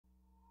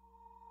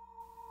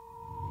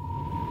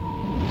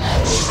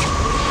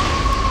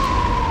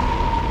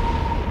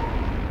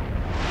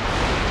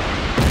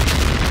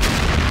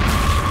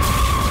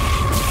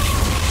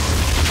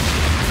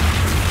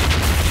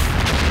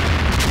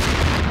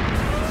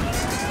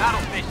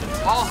station.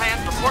 All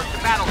hands report to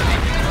battle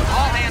station.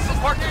 All hands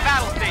report to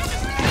battle station.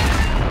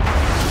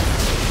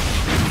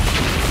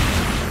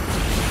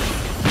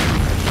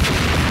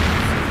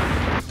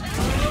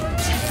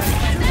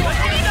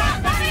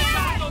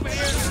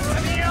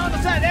 On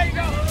the side, there you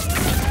go.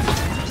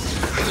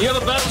 You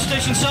have a battle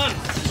station, son?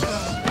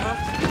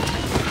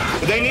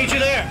 They need you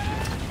there.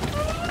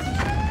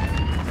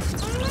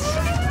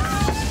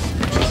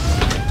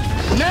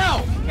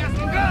 Now!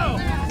 Captain, go!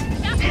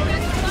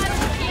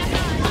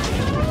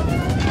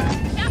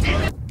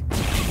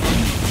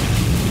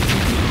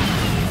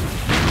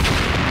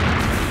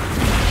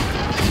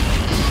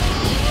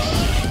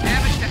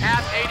 Damage to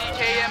half 80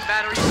 km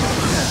battery.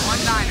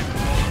 1-9er.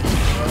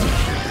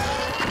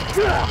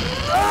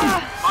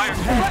 Fire.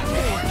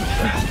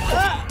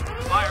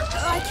 Fire.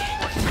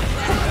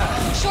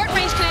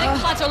 Short-range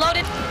kinetic pods are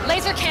loaded.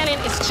 Laser cannon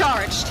is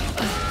charged.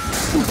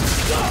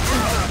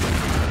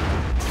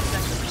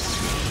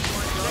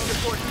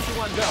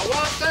 I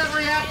want that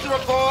reactor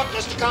report,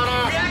 Mr.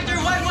 Connor. Reactor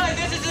 1-1,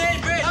 this is the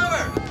bridge.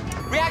 Over.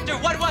 Reactor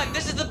 1-1,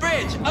 this is the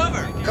bridge.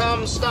 Over.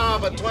 Come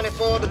starboard,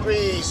 24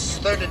 degrees,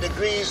 30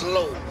 degrees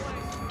low.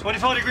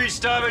 24 degrees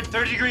starboard,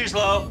 30 degrees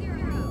low.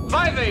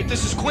 5-8,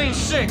 this is Queen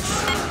 6.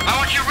 I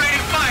want you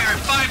rating fire at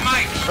 5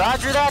 mics.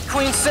 Roger that,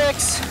 Queen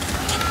 6.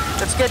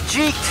 Let's get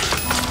jeeked.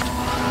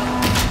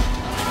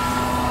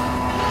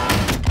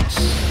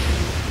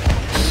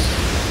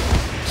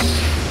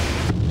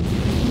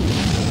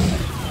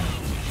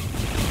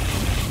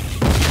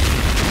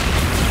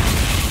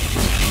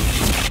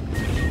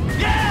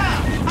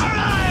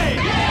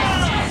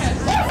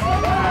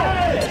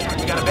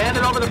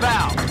 Over the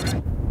bow.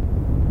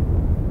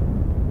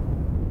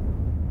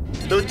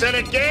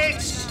 Lieutenant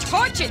Gates!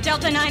 Torch it,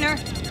 Delta 9er.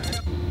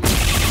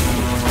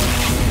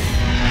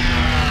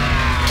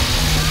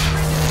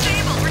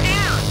 Stable, we're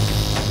down.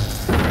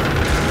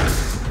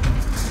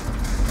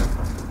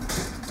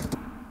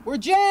 We're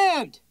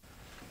jammed!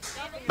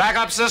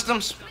 Backup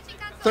systems?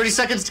 30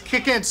 seconds to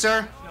kick in,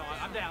 sir.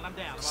 I'm down.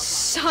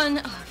 Son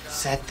of...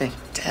 Is that thing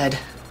dead?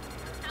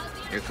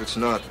 If it's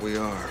not, we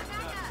are.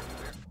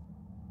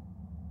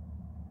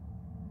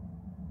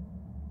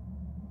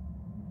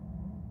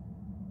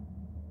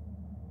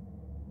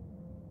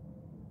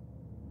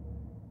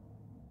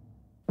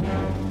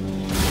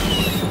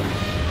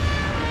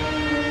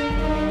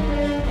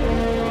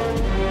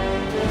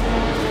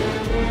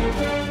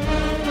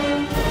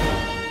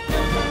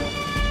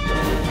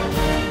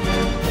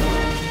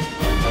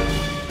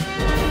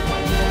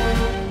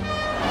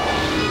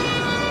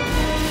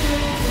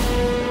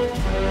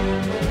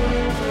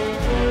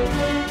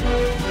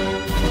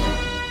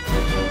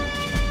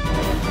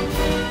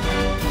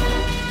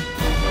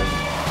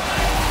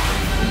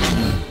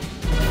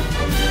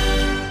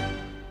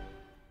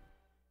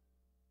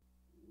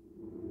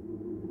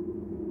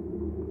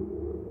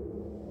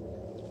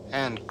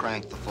 And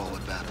crank the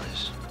forward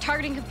batteries.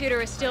 Targeting computer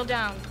is still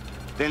down.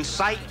 Then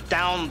sight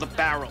down the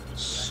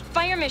barrels.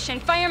 Fire mission,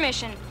 fire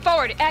mission.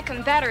 Forward,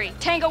 Acom, battery,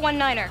 Tango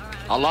 19er.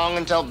 How long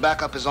until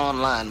backup is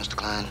online, Mr.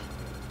 Klein?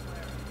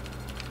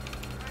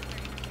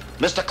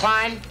 Mr.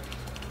 Klein?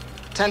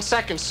 10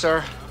 seconds,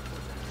 sir.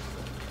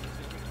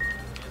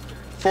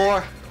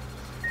 4,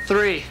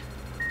 3,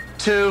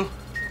 2.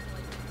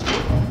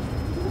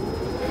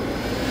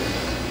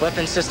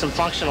 Weapon system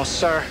functional,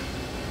 sir.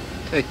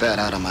 Take that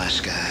out of my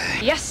sky.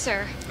 Yes,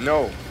 sir.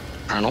 No.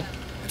 Colonel?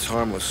 It's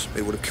harmless.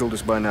 They would have killed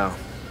us by now.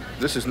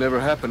 This has never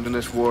happened in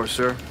this war,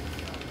 sir.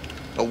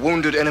 A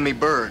wounded enemy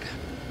bird.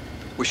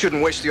 We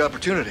shouldn't waste the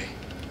opportunity.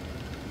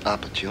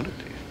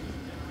 Opportunity?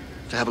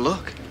 To have a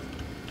look?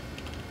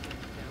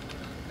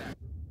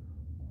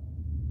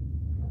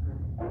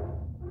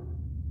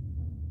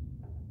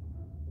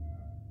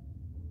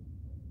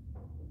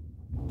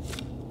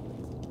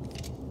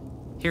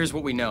 Here's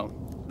what we know.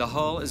 The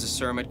hull is a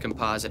ceramide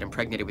composite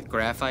impregnated with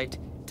graphite,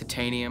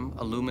 titanium,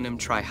 aluminum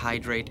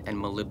trihydrate, and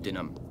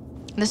molybdenum.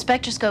 The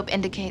spectroscope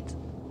indicates...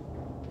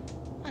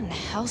 What in the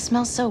hell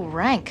smells so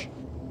rank?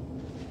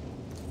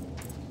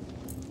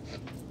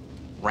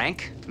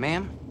 Rank,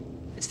 ma'am?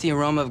 It's the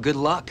aroma of good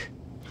luck.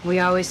 We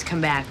always come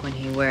back when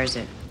he wears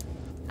it.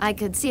 I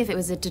could see if it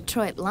was a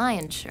Detroit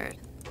Lions shirt.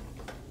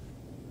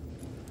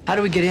 How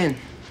do we get in?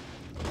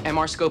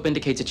 MR scope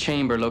indicates a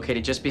chamber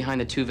located just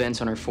behind the 2 vents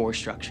on our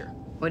forestructure.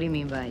 What do you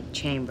mean by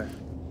chamber?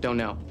 Don't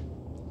know.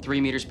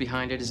 3 meters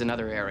behind it is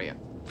another area.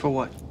 For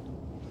what?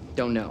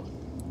 Don't know.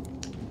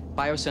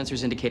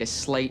 Biosensors indicate a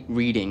slight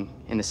reading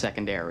in the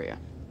second area.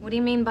 What do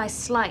you mean by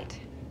slight?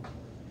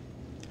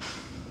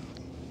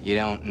 You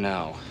don't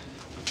know.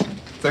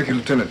 Thank you,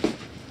 Lieutenant.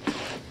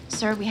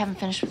 Sir, we haven't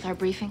finished with our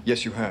briefing.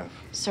 Yes, you have.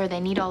 Sir,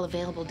 they need all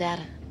available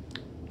data.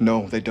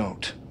 No, they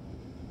don't.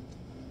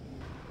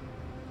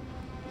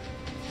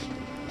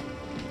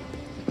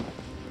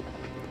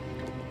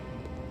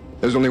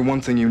 There's only one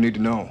thing you need to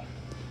know.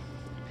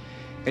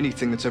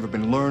 Anything that's ever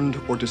been learned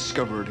or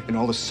discovered in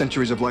all the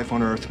centuries of life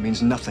on Earth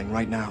means nothing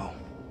right now.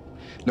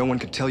 No one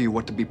can tell you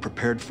what to be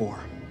prepared for.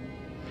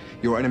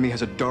 Your enemy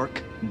has a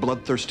dark,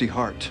 bloodthirsty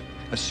heart.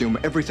 Assume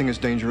everything is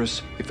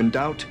dangerous. If in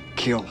doubt,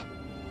 kill.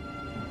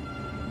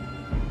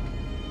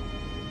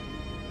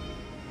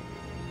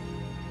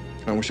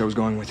 I wish I was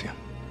going with you.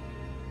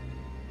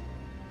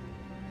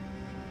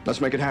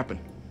 Let's make it happen.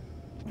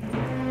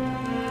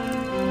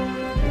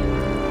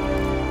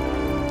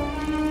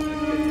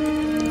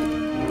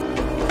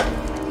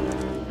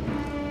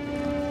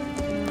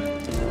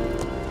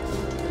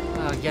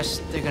 I guess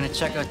they're gonna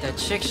check out that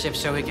Chig ship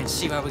so we can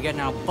see why we're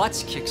getting our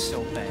butts kicked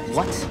so bad.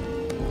 What?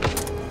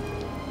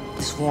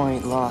 This war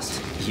ain't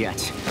lost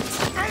yet.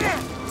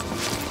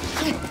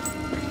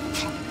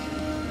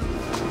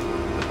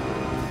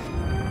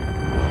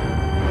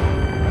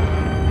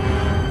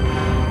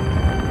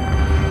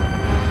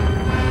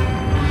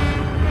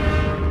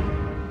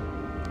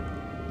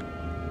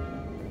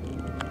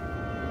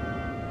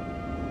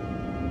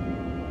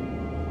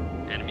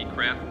 Enemy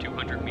craft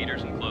 200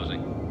 meters and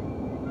closing.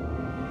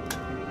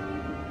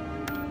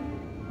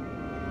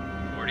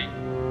 40,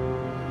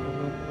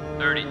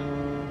 30,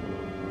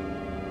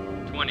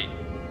 20,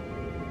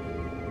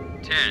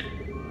 10.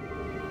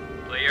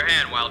 Play your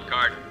hand, wild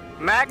card.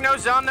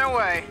 Magno's on their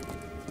way.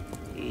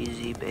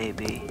 Easy,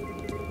 baby.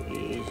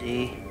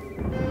 Easy.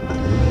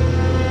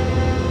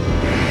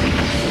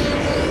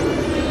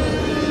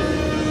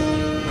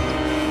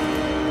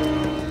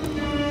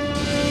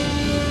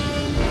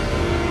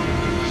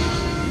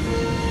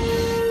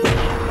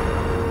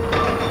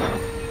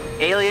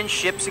 Alien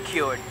ship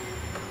secured.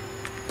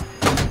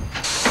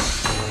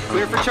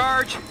 Clear for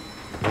charge.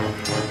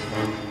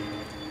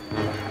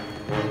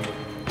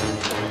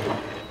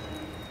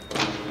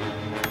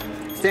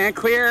 Stand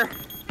clear.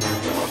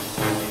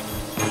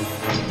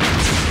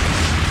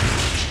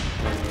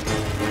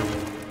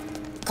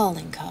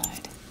 Calling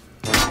card.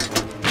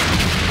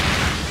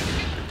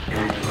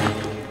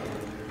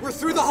 We're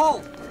through the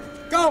hole.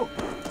 Go!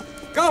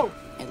 Go!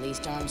 At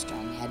least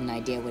Armstrong had an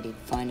idea what he'd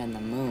find on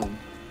the moon.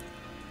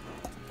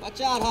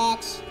 Watch out,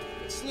 Hawks.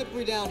 It's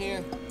slippery down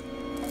here.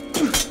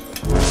 You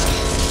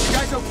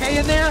guys okay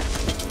in there?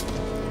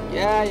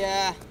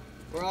 Yeah.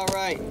 We're all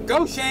right.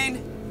 Go,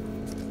 Shane!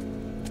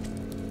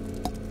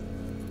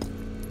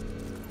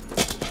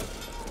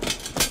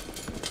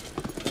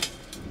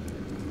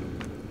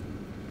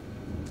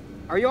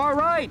 Are you all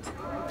right?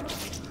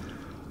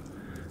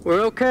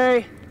 We're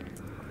okay.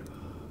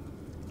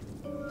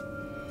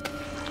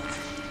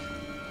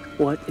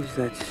 What is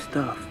that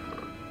stuff?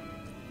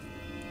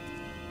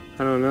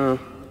 I don't know.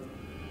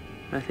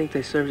 I think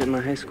they served it in my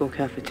high school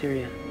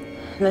cafeteria.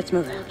 Let's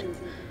move out.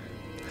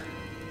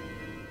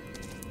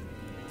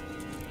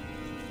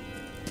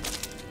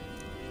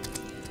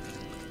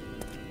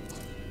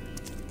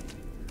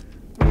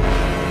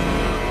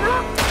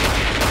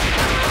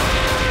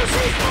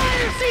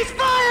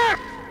 Ceasefire!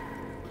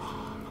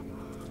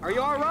 Are you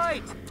all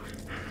right?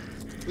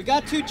 We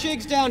got 2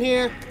 Chigs down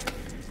here.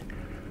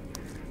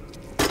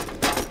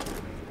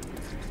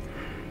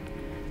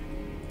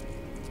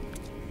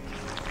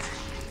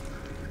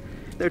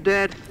 They're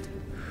dead.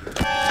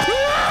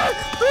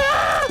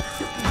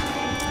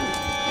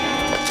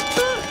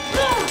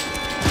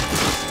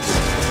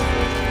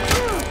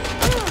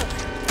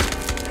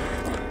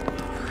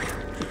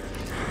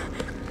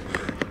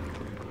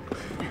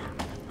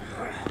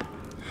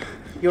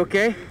 You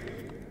okay?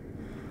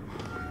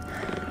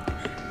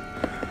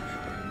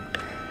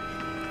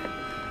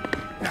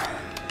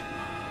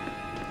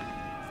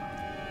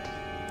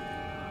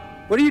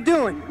 What are you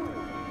doing?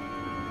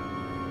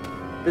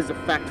 This is a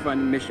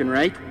fact-finding mission,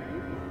 right?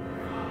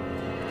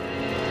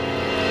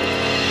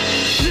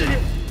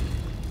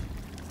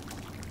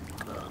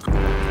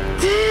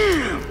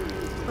 Damn!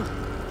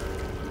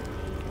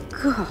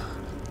 God.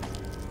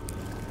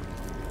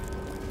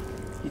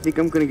 You think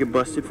I'm gonna get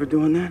busted for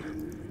doing that?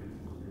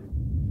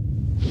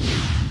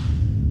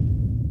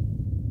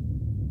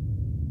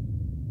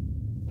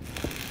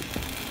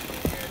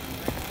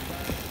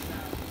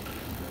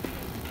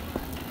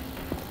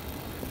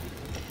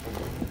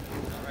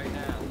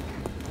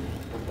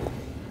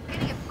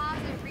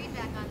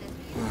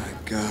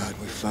 God,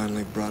 we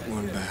finally brought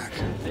one back.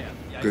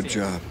 Good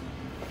job.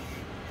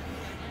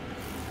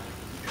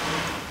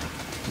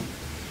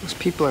 Those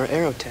people are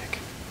Aerotech.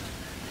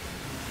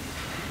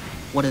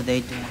 What are they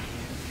doing here?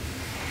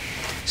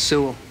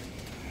 Sewell.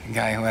 The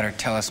guy who had our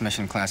Tellus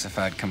mission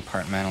classified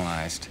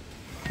compartmentalized.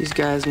 These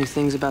guys knew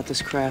things about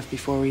this craft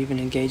before we even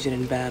engaged it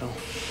in battle.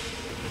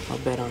 I'll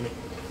bet on it.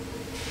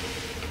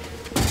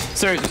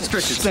 Sir, it's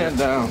restricted. Stand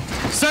down.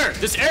 Sir,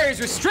 this area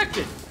is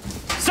restricted.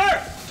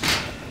 Sir!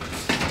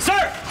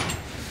 Sir!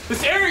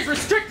 This area is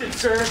restricted,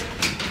 sir!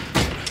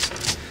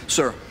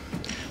 Sir,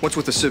 what's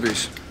with the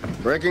civvies?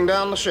 Breaking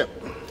down the ship.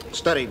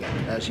 Studying it,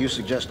 as you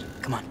suggested.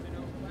 Come on.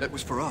 That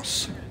was for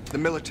us, the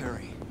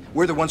military.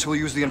 We're the ones who will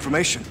use the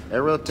information.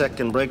 Aerotech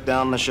can break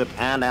down the ship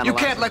and analyze You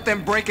can't let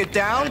them break it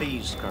down? At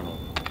ease, Colonel.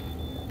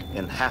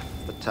 In half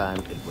the time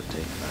it would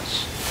take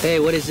us. Hey,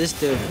 what does this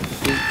do?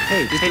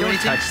 Hey, don't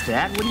touch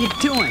that. What are you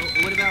doing?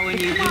 What about when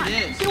you do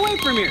this? Get away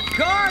from here.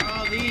 Guard!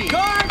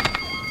 Guard!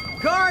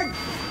 Guard!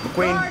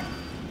 McQueen, Guard!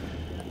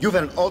 you've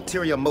had an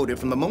ulterior motive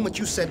from the moment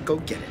you said go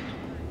get it.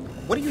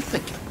 What are you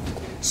thinking?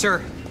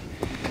 Sir,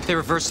 they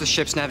reversed the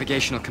ship's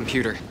navigational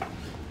computer.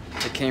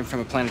 It came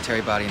from a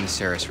planetary body in the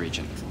Ceres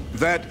region.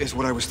 That is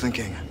what I was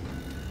thinking.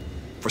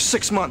 For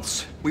 6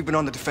 months, we've been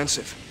on the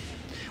defensive.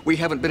 We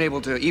haven't been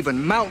able to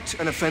even mount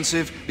an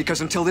offensive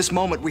because until this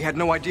moment, we had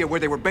no idea where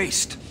they were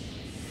based.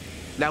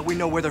 Now we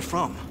know where they're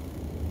from.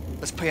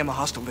 Let's pay them a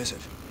hostile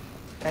visit.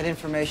 That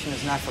information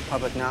is not for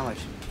public knowledge.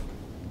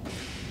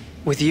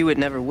 With you, it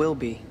never will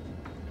be.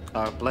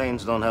 Our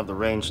planes don't have the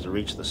range to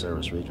reach the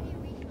Ceres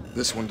region.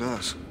 This one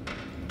does.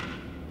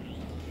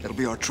 It'll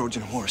be our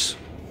Trojan-horse.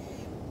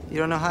 You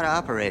don't know how to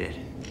operate it.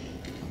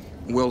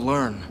 We'll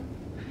learn.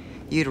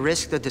 You'd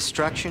risk the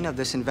destruction of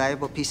this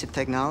invaluable piece of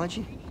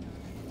technology?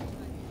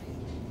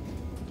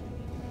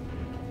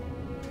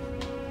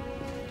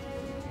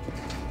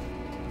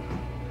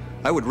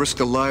 I would risk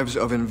the lives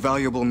of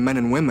invaluable men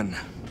and women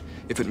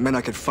if it meant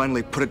I could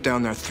finally put it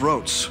down their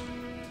throats.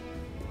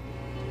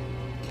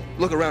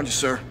 Look around you,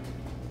 sir.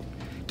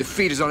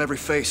 Defeat is on every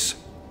face.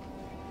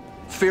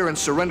 Fear and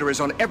surrender is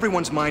on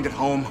everyone's mind at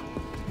home.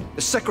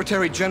 The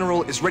Secretary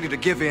General is ready to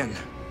give in.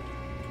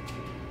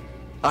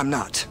 I'm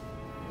not.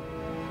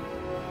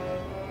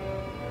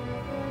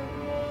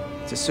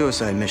 It's a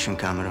suicide mission,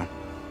 Commodore.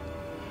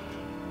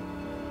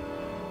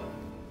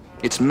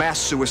 It's mass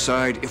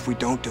suicide if we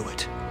don't do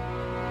it.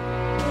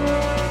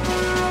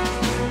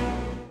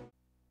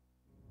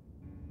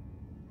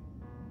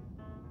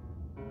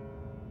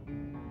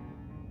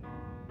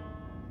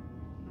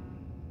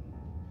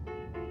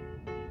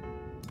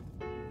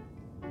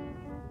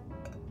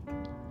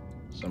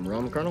 Some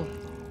rum, Colonel?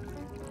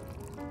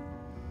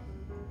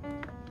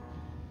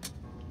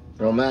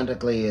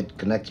 Romantically, it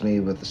connects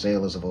me with the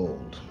sailors of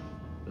old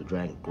who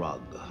drank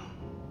grog.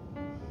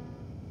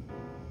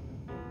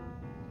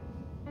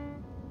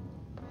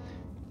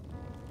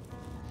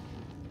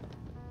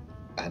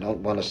 I don't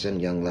want to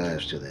send young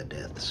lives to their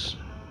deaths.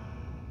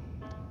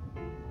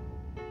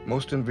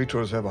 Most in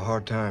vitros have a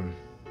hard time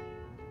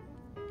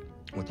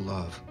with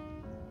love.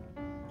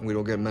 We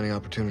don't get many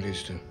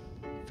opportunities to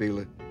feel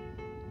it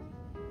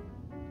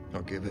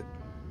or give it.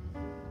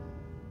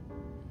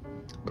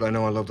 But I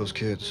know I love those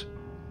kids.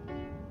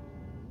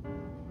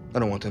 I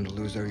don't want them to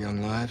lose their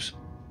young lives.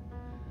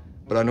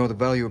 But I know the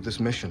value of this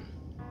mission.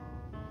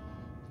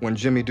 When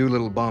Jimmy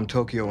Doolittle bombed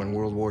Tokyo in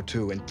World War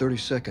II, in 30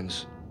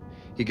 seconds,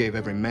 he gave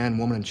every man,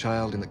 woman, and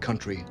child in the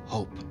country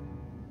hope.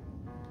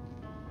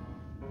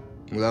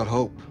 Without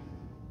hope,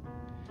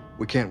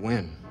 we can't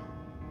win.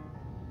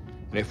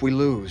 And if we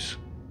lose,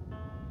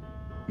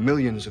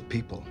 millions of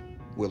people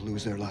will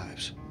lose their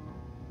lives.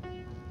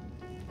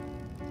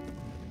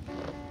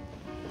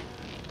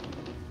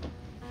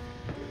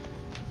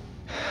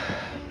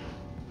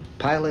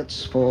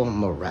 Pilots for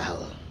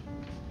morale.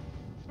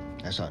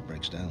 That's how it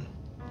breaks down.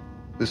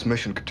 This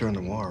mission could turn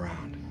the war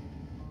around.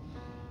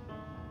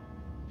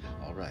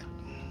 All right.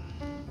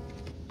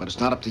 But it's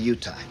not up to you,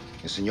 Ty.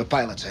 It's in your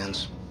pilot's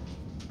hands.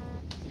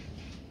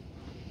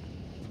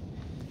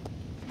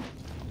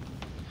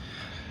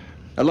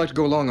 I'd like to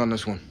go along on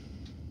this one.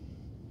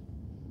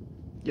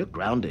 You're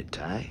grounded,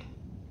 Ty.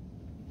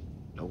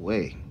 No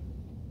way.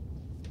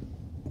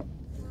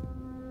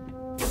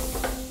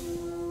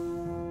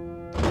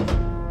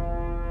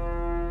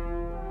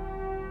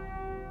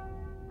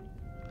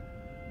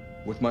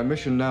 With my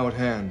mission now at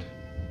hand,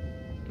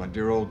 my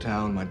dear old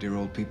town, my dear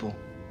old people,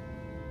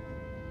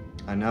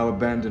 I now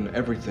abandon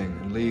everything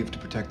and leave to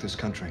protect this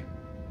country.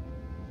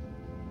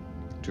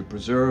 To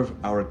preserve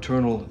our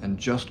eternal and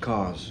just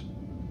cause,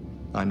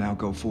 I now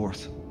go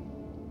forth.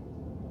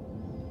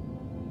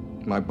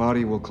 My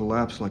body will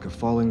collapse like a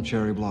falling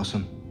cherry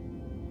blossom,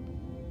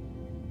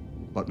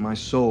 but my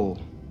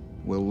soul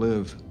will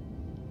live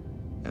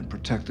and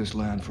protect this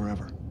land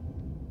forever.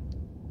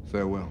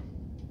 Farewell.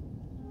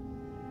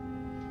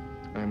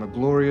 I am a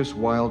glorious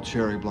wild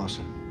cherry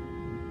blossom.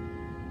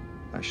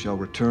 I shall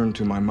return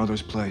to my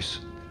mother's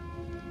place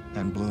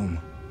and bloom.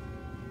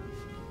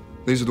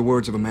 These are the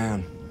words of a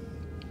man,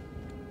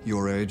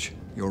 your age,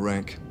 your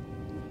rank,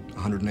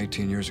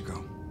 118 years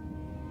ago.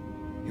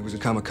 He was a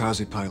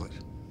kamikaze pilot.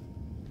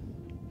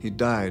 He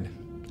died,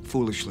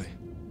 foolishly,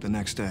 the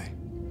next day.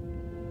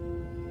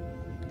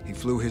 He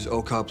flew his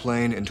Oka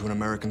plane into an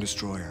American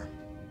destroyer.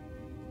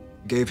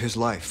 Gave his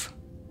life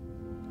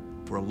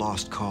for a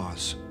lost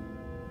cause.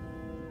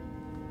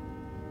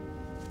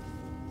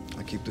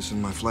 I keep this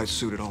in my flight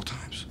suit at all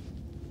times.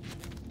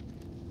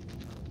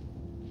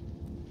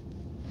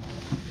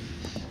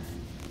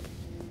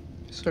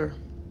 Sir,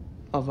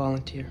 I'll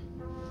volunteer.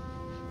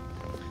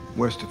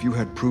 West, if you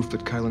had proof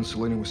that Kylan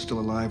Selena was still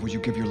alive, would you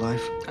give your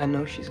life? I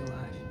know she's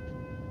alive.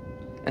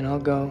 And I'll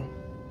go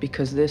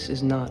because this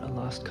is not a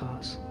lost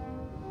cause.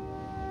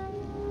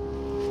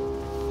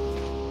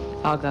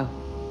 I'll go.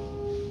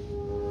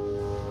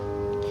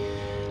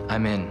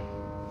 I'm in.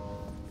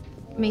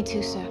 Me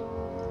too, sir.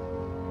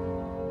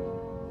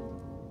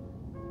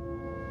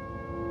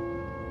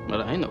 But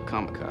I ain't no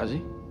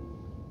kamikaze.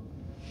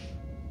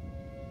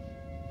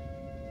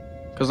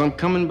 'Cause I'm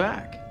coming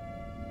back.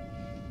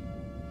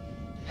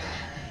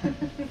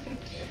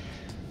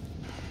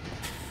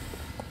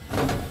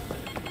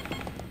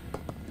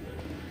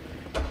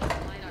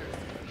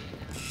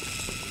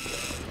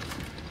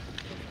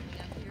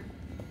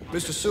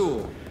 Mr.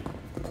 Sewell,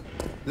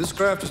 this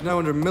craft is now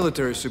under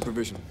military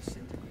supervision.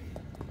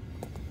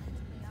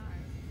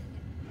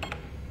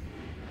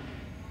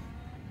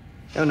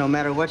 No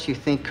matter what you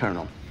think,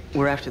 Colonel,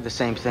 we're after the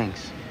same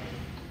things.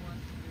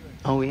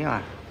 Oh, we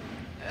are.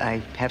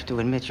 I have to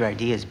admit your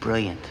idea is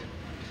brilliant.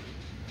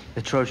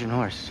 The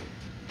Trojan-horse,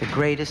 the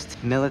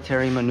greatest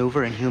military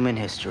maneuver in human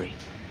history.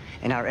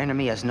 And our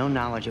enemy has no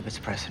knowledge of its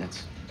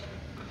precedents.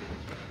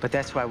 But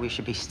that's why we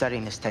should be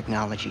studying this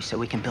technology so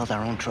we can build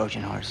our own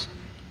Trojan-horse,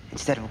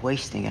 instead of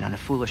wasting it on a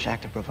foolish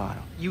act of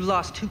bravado. You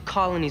lost 2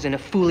 colonies in a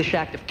foolish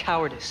act of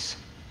cowardice.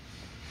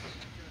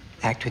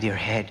 Act with your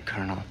head,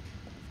 Colonel.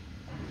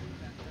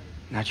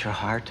 Not your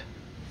heart.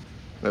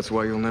 That's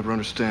why you'll never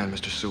understand,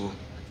 Mr. Sewell.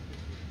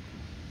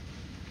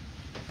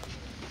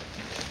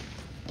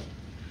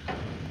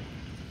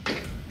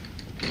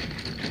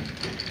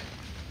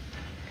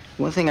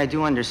 One thing I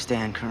do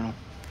understand, Colonel,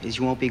 is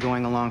you won't be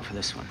going along for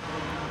this one.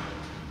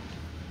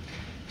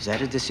 Is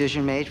that a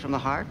decision made from the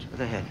heart or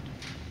the head?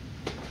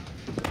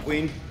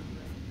 Queen,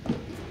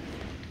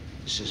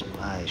 this is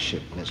my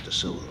ship, Mr.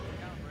 Sewell.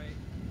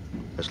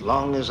 As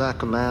long as I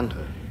command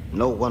her,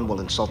 no one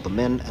will insult the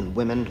men and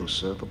women who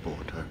serve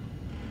aboard her.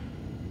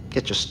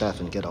 Get your staff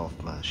and get off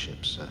my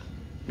ship, sir.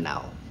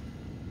 Now.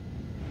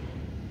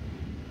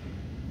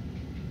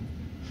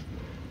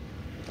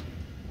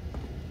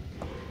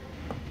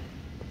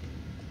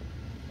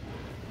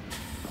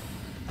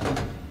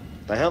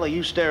 The hell are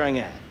you staring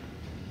at?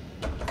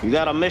 You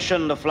got a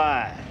mission to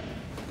fly.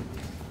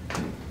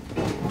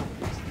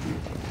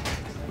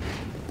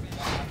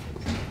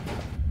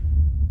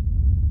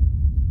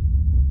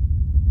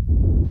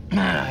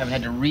 I haven't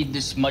had to read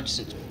this much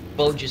since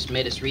Bo just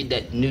made us read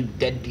that new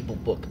dead people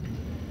book.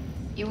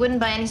 You wouldn't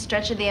by any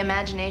stretch of the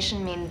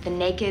imagination mean the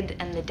naked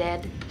and the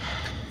dead?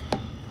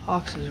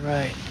 Hawks is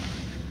right.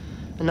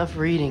 Enough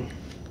reading.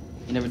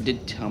 You never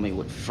did tell me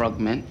what frog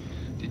meant.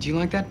 Did you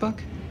like that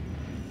book?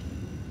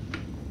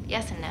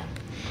 Yes and no.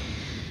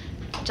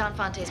 John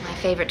Fonte's my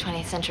favorite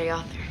 20th century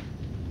author.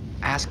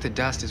 Ask the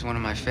Dust is one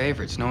of my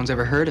favorites. No one's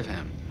ever heard of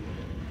him.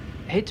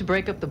 I hate to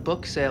break up the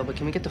book sale, but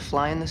can we get to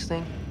fly in this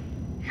thing?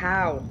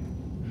 How?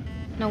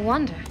 No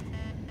wonder.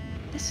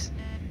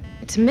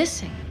 It's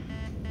missing.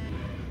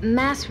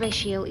 Mass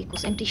ratio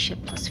equals empty ship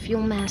plus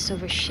fuel mass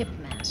over ship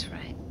mass,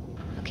 right?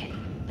 Okay,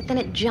 but then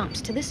it jumps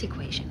to this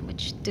equation,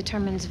 which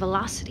determines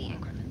velocity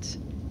increments.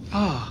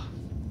 Oh.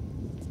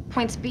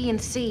 Points B and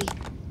C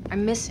are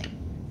missing.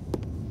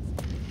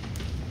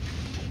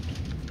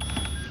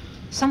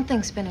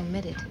 Something's been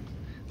omitted.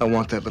 I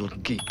want that little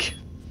geek.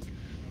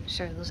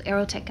 Sure, those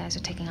aerotech guys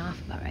are taking off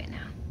about right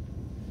now.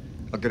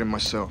 I'll get him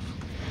myself.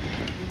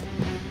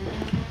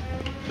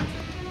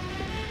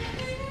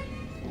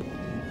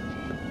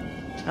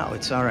 Oh,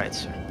 it's all right,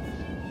 sir.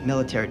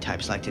 Military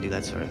types like to do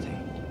that sort of thing.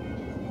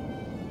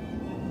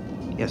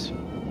 Yes, sir.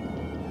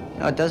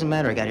 No, it doesn't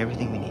matter. I got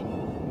everything we need.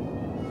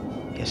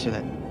 Yes, sir,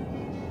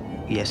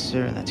 Yes,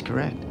 sir, that's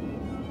correct.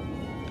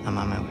 I'm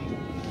on my way.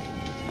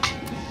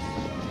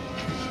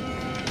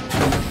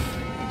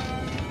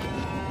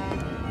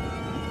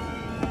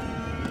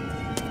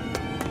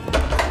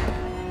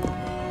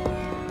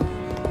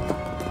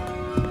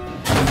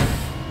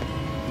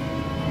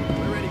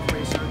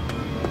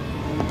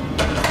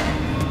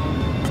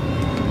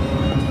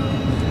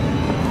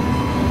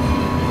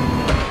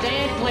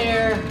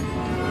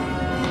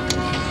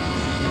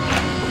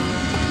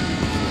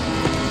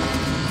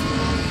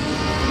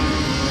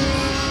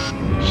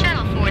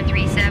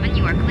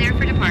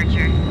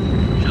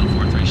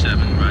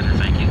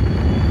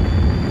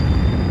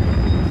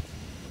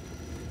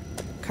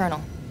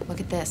 Colonel, look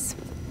at this.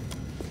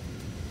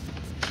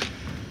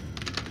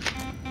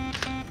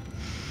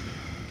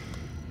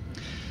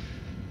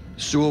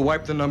 Sewell,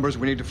 wipe the numbers.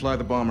 We need to fly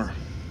the bomber.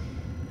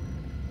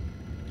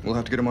 We'll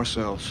have to get him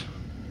ourselves.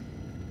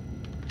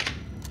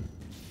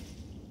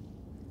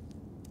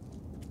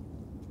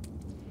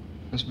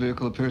 This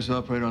vehicle appears to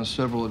operate on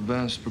several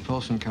advanced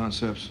propulsion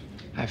concepts.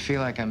 I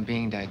feel like I'm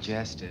being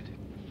digested.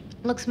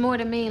 Looks more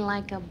to me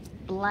like a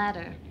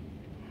bladder.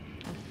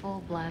 A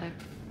full bladder.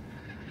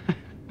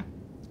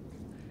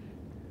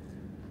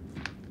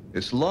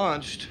 It's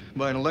launched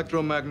by an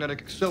electromagnetic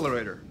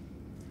accelerator.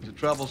 As it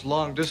travels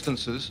long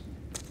distances,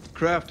 the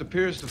craft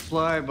appears to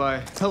fly by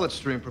pellet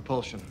stream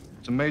propulsion.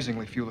 It's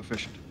amazingly fuel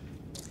efficient.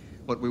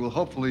 What we will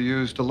hopefully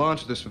use to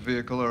launch this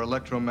vehicle are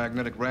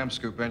electromagnetic ram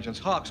scoop engines.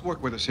 Hawks,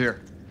 work with us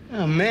here.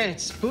 Oh, man, it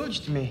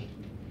spooged me.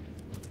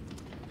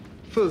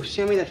 Foo,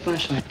 show me that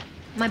flashlight.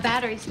 My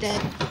battery's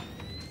dead.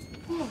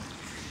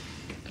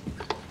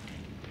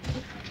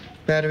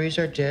 Batteries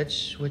are dead,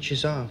 switch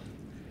is off.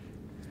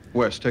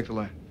 West, take the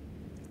line.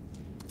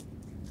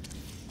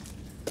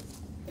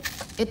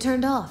 It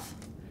turned off.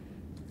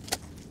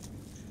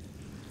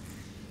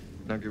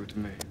 Now give it to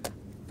me.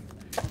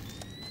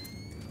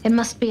 It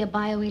must be a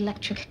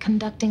bioelectric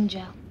conducting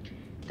gel.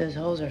 Those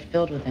holes are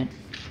filled with it.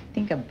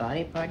 Think a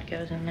body part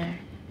goes in there?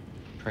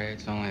 Pray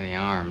it's only the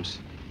arms.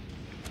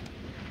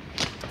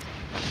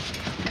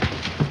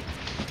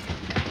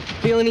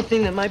 Feel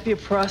anything that might be a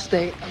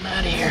prostate? I'm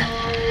out of here.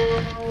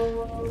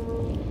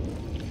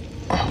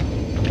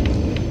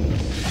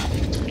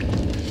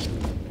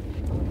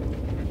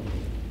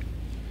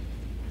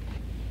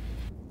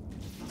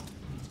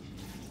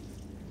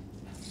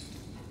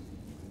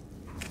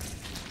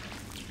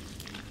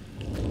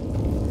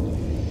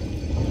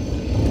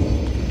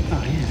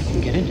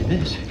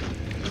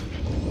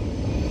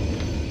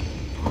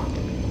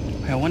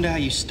 wonder how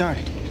you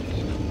started.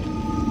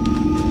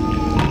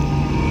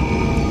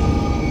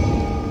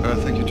 I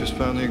think you just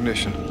found the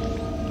ignition.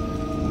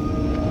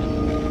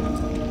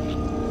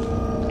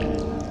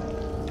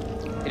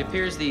 It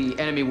appears the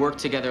enemy worked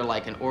together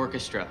like an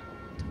orchestra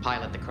to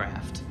pilot the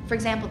craft. For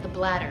example, the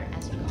bladder,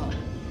 as you call it.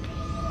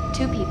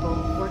 2 people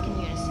work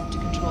in unison to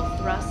control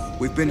thrust.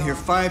 We've been here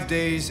 5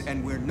 days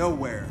and we're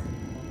nowhere.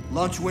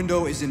 Launch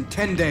window is in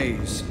 10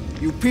 days.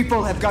 You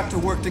people have got to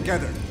work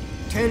together.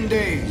 10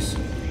 days.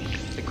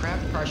 The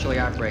craft partially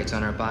operates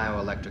on our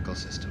bioelectrical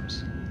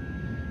systems.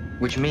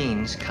 Which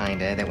means,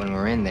 kinda, that when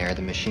we're in there,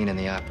 the machine and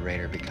the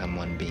operator become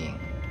one being.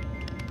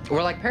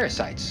 We're like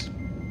parasites.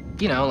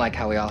 You know, like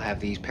how we all have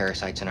these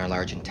parasites in our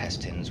large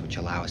intestines, which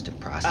allow us to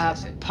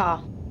process it. Pa.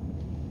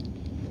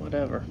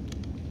 Whatever.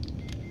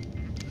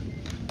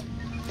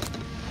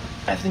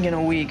 I think in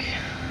a week,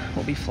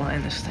 we'll be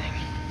flying this thing.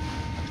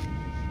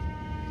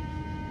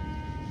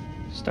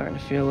 Starting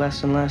to feel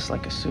less and less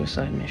like a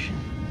suicide mission.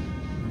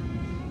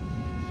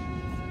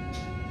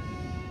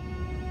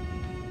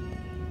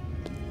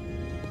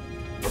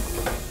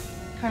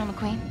 Colonel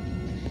McQueen,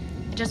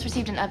 just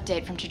received an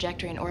update from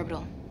Trajectory and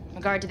Orbital. In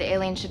regard to the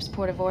alien ship's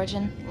port of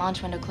origin,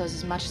 launch window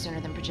closes much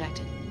sooner than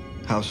projected.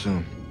 How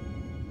soon?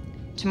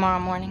 Tomorrow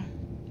morning,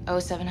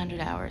 0700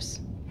 hours.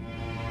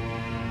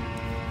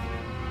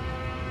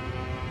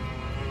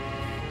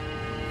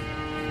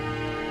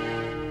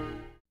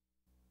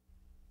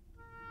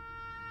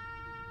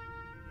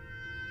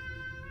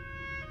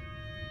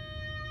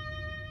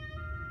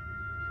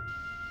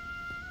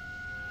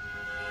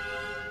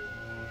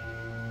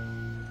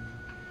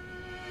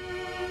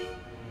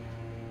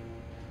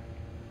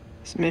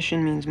 This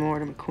mission means more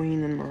to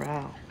McQueen than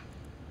morale.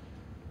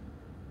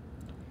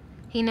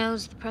 He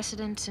knows the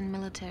precedents in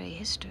military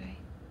history.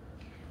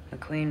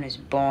 McQueen was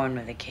born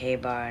with a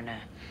K-bar and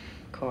a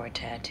core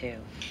tattoo.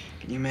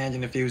 Can you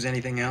imagine if he was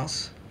anything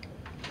else?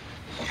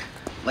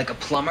 Like a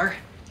plumber?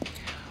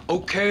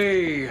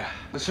 Okay,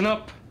 listen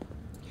up.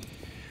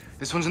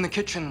 This one's in the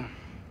kitchen.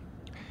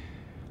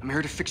 I'm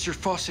here to fix your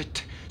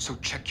faucet, so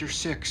check your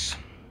 6.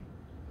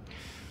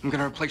 I'm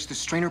gonna replace the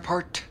strainer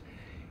part,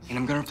 and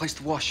I'm gonna replace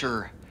the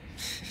washer.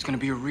 It's gonna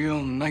be a real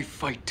knife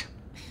fight.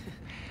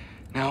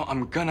 Now,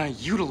 I'm gonna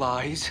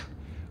utilize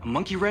a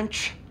monkey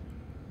wrench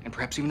and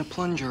perhaps even a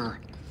plunger.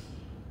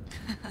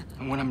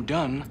 And when I'm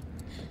done,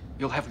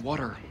 you'll have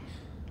water.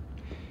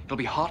 It'll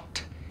be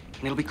hot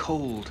and it'll be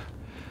cold.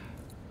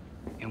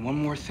 And one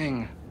more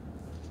thing.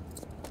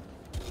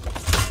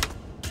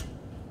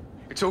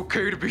 It's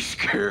okay to be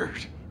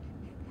scared.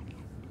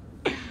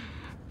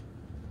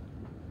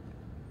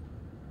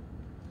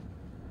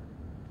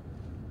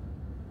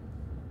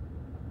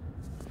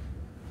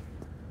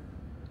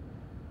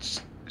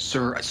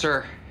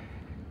 Sir,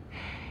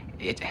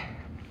 it's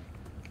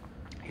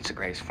the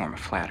greatest form of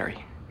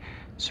flattery,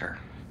 sir.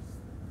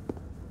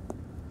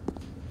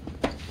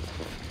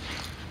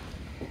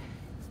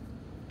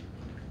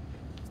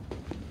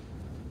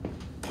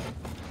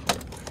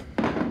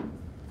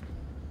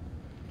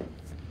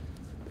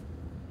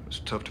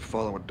 It's tough to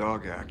follow a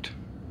dog act.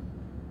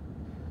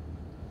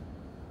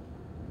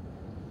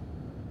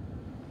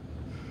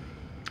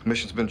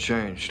 Mission's been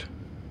changed.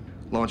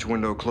 Launch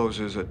window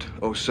closes at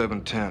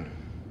 0710.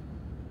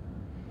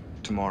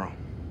 Tomorrow.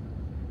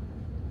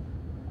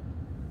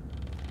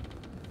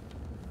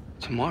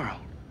 Tomorrow?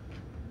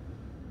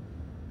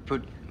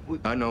 But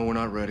I know we're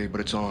not ready, but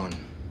it's on.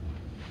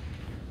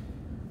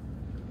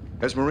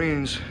 As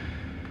Marines,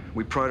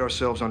 we pride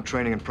ourselves on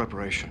training and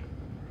preparation.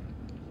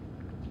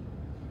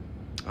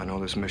 I know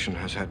this mission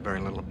has had very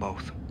little of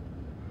both.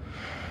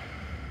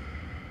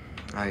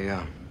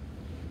 I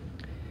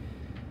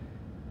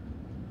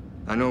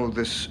know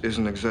this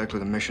isn't exactly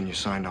the mission you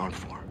signed on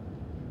for.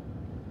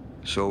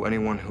 So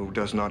anyone who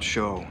does not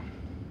show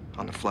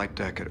on the flight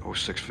deck at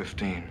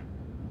 0615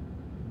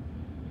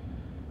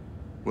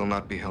 will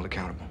not be held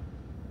accountable.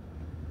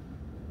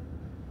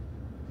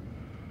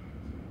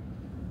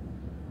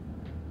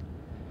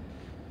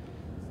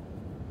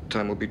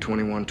 Time will be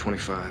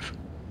 21:25.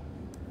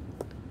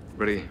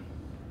 Ready,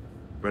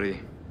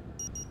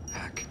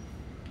 hack.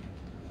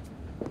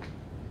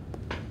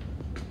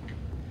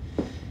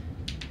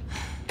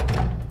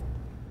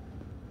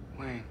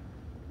 Wayne,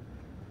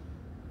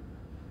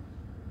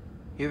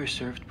 you ever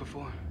surfed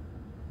before?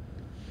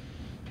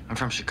 I'm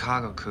from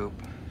Chicago, Coop.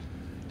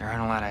 There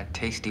aren't a lot of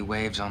tasty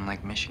waves on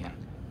Lake Michigan.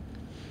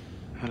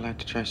 I'd like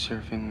to try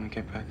surfing when we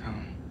get back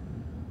home.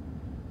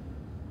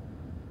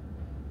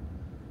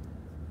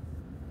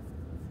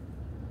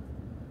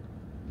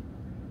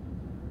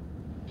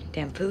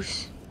 Damn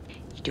Poos,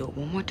 you do it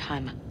one more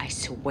time, I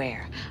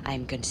swear I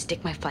am gonna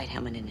stick my flight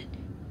helmet in it.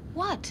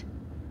 What?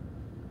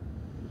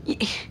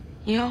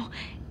 You know,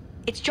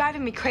 it's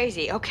driving me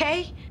crazy,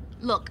 okay?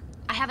 Look,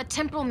 I have a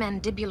temporal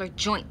mandibular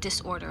joint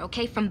disorder,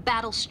 okay, from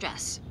battle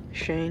stress.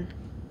 Shane,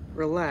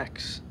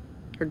 relax.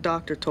 Her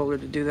doctor told her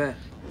to do that.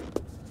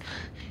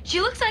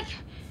 She looks like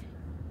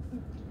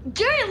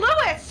Jerry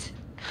Lewis!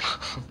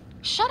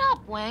 Shut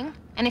up, Wang.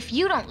 And if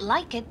you don't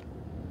like it,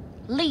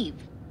 leave.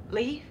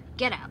 Leave?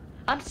 Get out.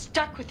 I'm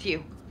stuck with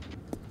you.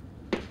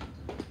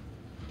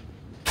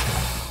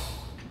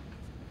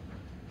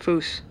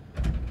 Foos.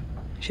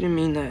 She didn't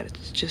mean that.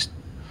 It's just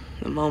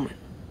the moment.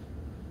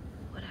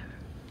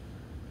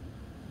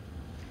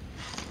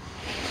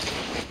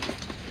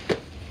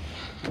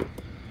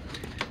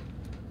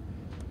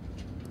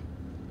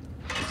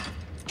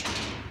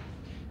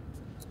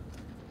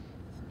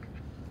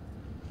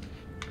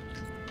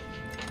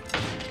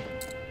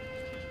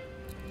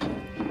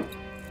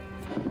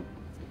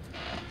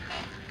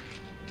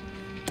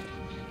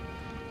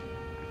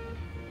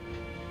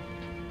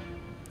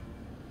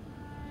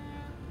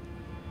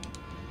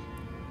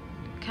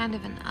 Kind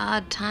of an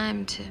odd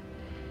time to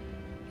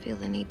feel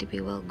the need to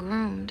be well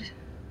groomed,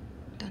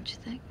 don't you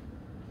think?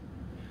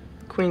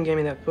 Queen gave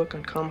me that book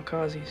on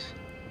kamikazes.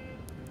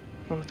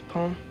 One with the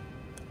poem.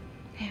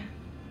 Yeah.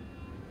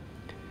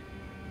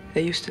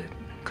 They used to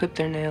clip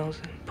their nails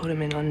and put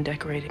them in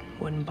undecorated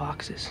wooden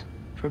boxes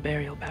for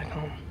burial back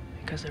home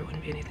because there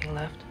wouldn't be anything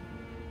left.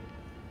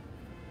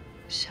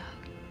 So,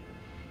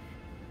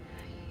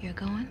 you're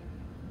going?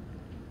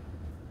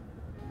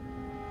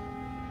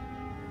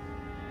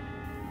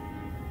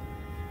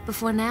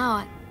 Before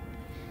now,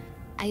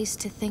 I used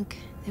to think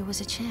there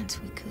was a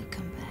chance we could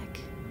come back.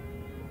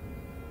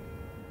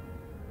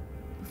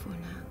 Before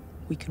now.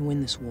 We can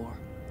win this war.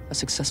 A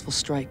successful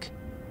strike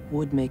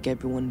would make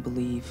everyone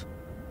believe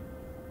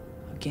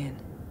again,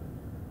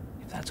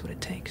 if that's what it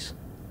takes.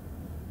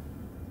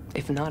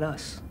 If not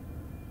us,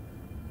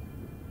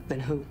 then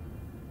who?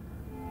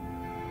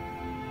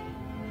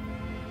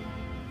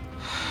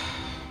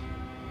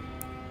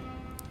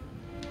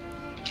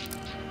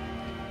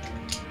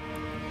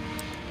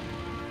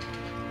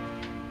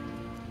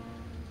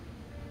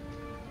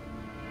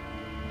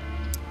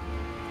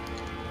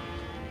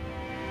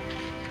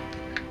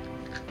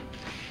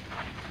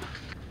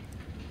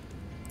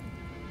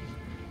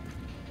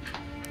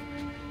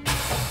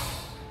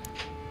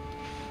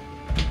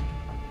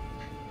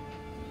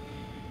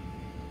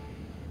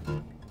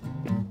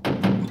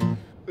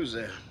 Who's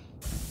there?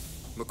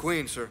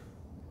 McQueen, sir.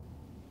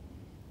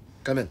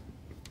 Come in.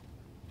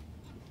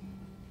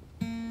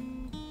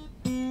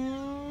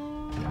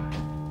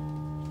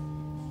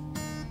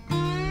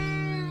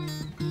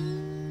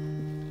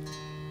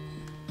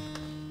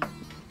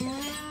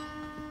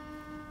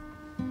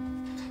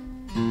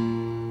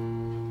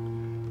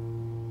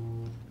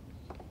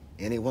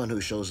 Anyone who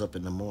shows up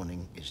in the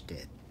morning is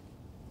dead.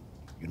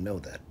 You know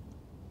that.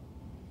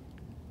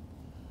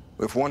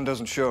 If one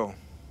doesn't show,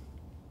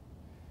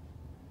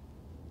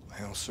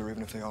 hell, sir,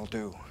 even if they all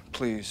do,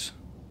 please,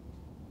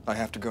 I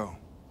have to go.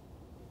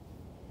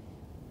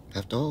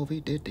 After all we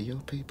did to your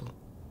people,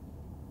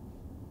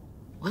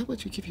 why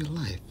would you give your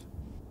life?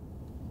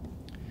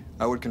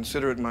 I would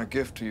consider it my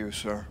gift to you,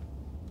 sir,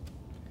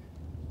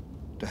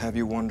 to have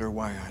you wonder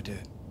why I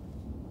did.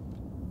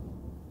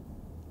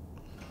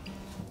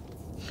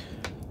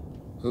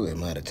 Who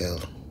am I to tell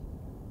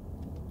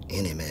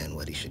any man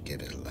what he should give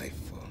his life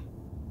for?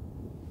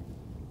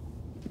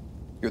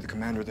 You're the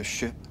commander of this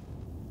ship.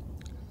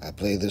 I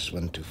play this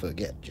one to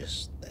forget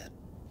just that.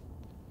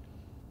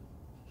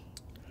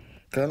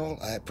 Colonel,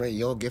 I pray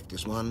your gift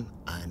is one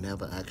I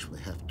never actually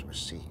have to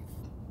receive.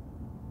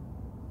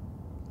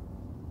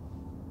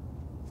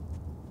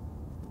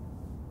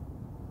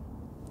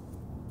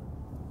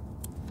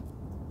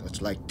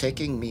 It's like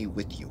taking me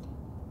with you.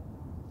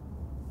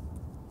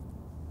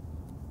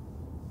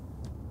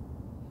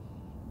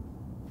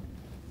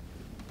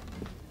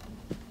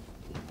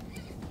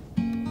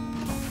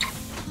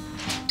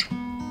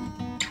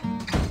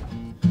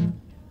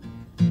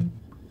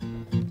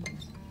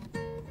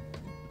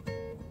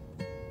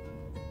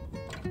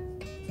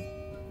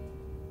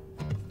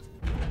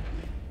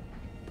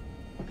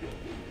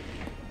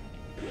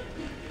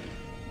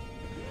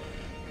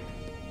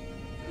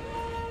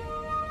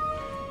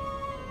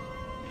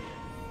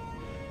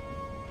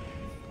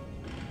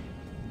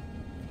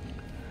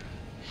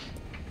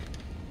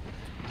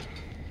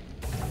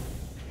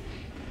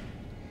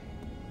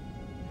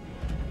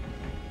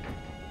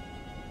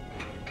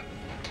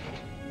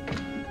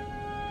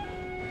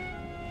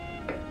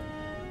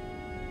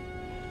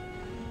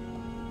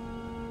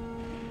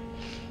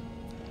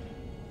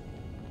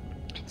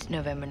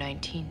 November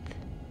 19th.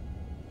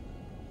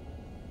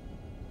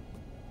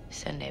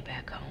 Sunday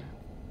back home.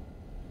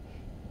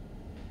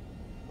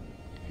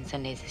 And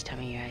Sundays this time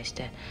of year I used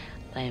to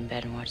lay in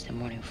bed and watch the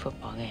morning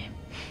football game.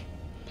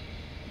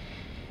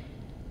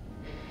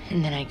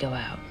 And then I'd go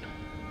out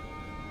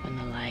when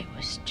the light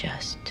was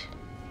just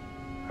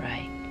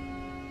right.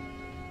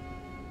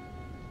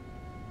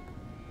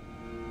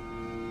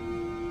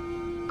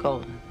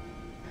 Golden.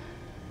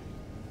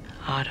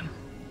 Autumn.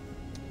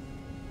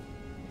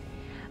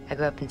 I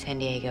grew up in San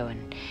Diego,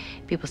 and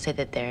people say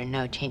that there are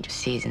no change of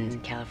seasons in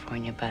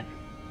California, but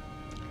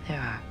there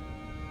are.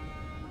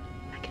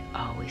 I can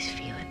always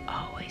feel it,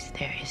 always.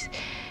 There is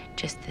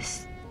just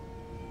this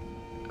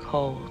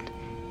cold,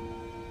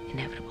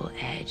 inevitable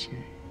edge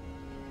in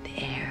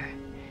the air,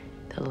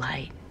 the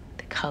light,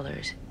 the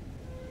colors.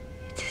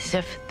 It's as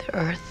if the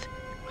earth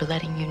were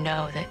letting you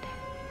know that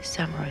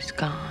summer is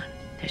gone.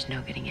 There's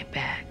no getting it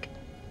back.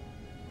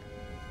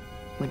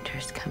 Winter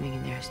is coming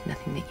and there is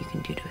nothing that you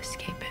can do to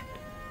escape it.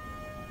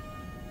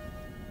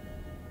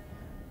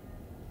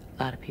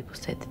 A lot of people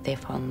say that they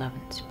fall in love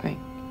in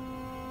spring.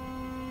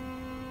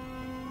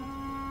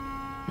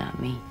 Not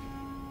me.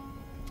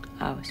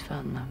 I always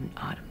fell in love in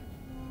autumn.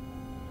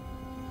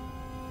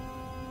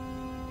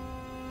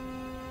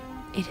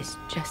 It is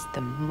just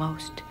the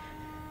most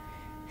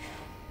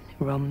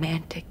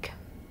romantic,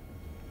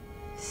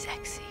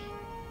 sexy,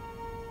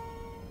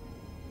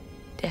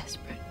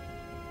 desperate.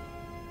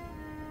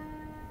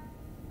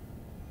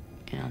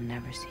 And I'll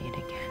never see it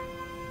again.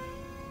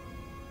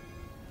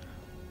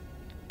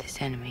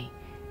 This enemy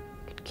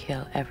could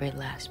kill every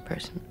last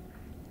person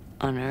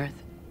on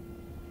Earth,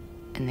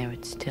 and there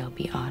would still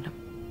be autumn.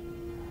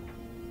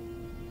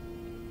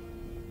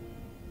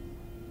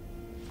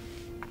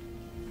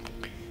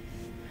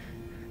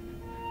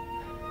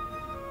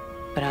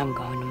 But I'm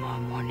going tomorrow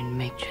morning to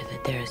make sure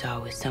that there is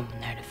always someone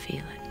there to feel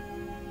it.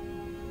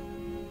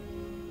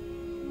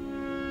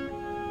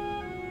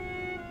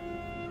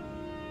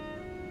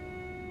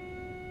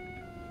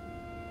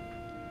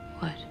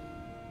 What?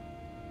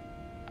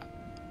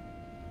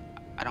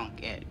 I don't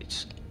get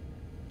it.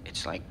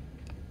 It's like,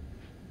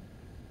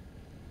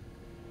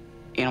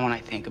 you know, when I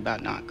think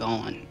about not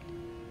going,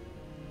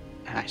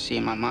 and I see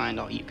in my mind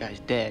all you guys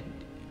dead,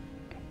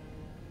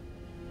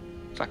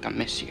 it's like I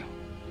miss you.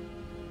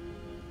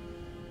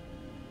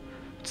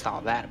 What's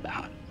all that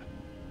about?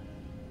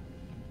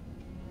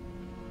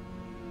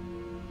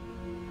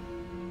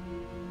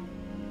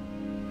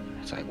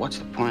 It's like, what's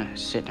the point of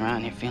sitting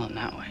around here feeling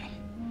that way?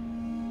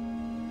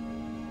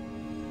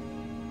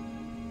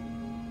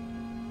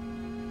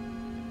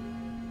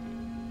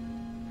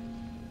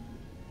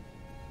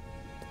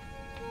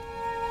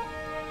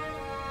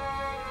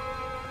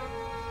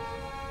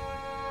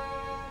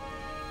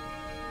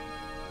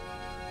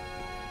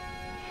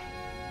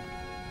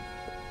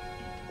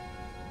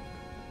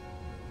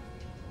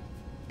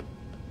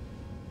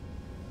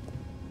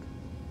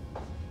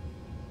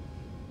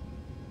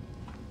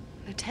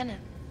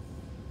 Lieutenant.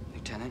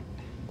 Lieutenant?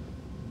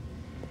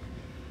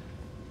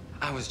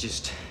 I was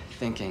just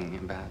thinking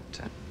about...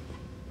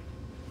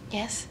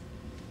 Yes?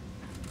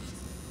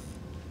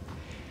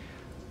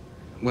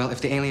 Well,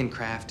 if the alien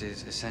craft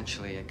is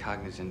essentially a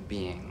cognizant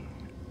being,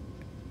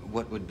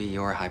 what would be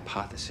your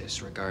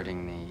hypothesis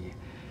regarding the...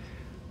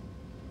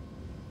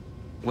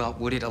 Well,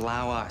 would it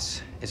allow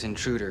us, as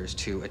intruders,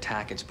 to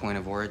attack its point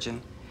of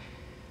origin?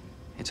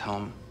 Its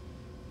home?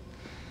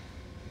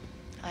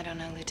 I don't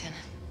know, Lieutenant.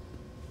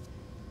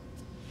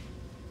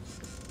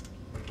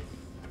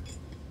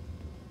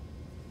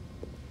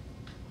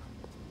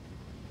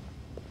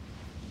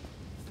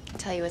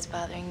 Tell you what's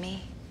bothering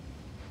me.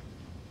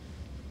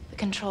 The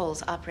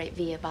controls operate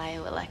via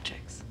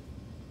bioelectrics.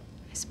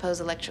 I suppose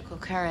electrical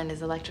current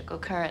is electrical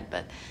current,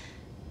 but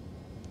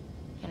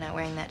you're not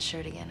wearing that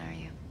shirt again, are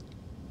you?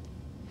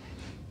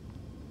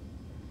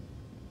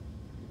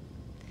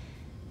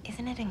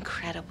 Isn't it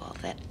incredible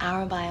that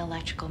our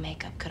bioelectrical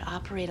makeup could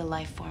operate a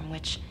life form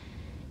which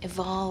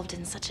evolved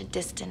in such a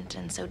distant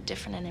and so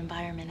different an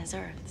environment as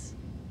Earth's?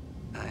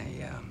 I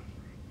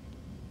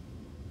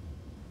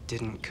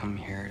didn't come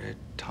here to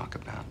talk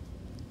about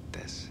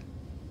this.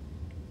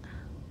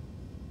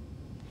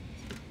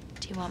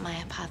 Do you want my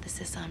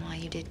hypothesis on why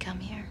you did come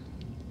here?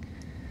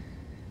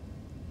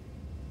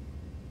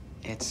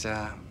 It's,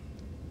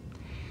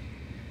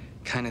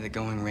 kind of the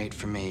going rate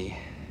for me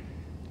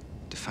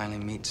to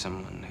finally meet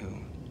someone who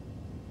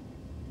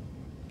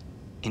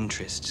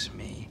interests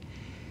me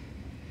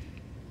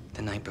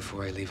the night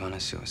before I leave on a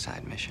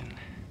suicide mission.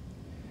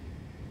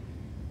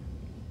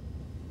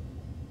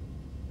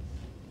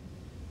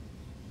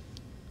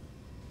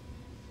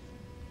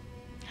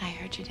 I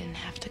heard you didn't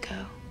have to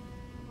go.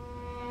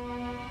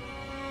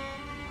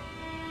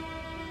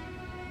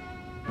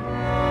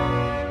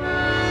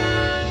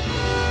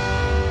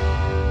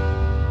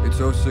 It's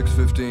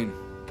 06:15.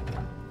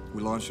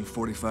 We launch in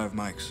 45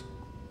 mics.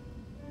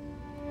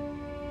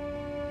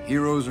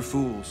 Heroes or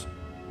fools?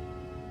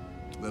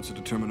 That's a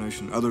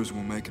determination others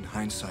will make in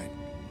hindsight.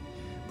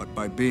 But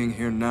by being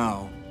here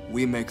now,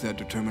 we make that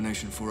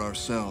determination for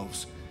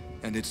ourselves,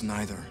 and it's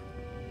neither.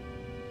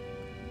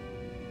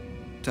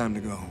 Time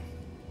to go.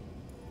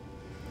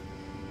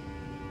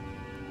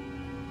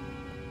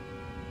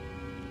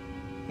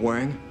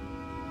 Wang?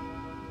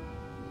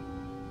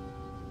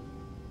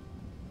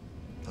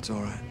 That's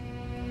all right.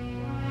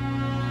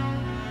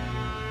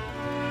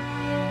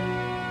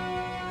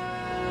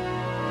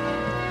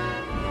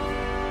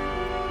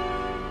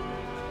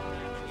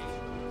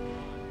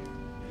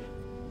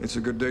 It's a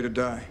good day to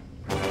die.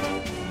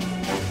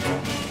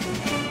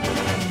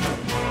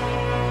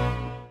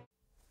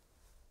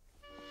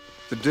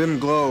 The dim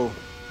glow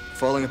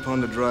falling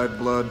upon the dried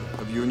blood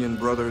of Union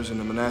brothers in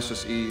the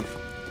Manassas Eve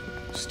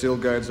still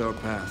guides our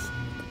path.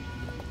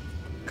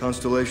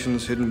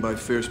 Constellations hidden by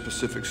fierce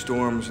Pacific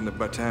storms in the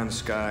Bataan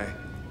sky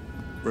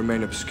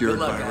remain obscured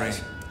by rain.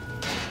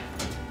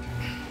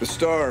 The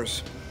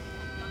stars,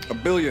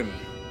 1 billion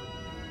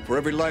for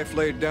every life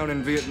laid down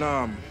in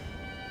Vietnam,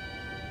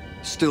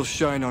 still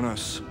shine on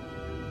us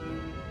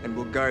and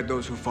will guide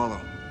those who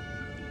follow.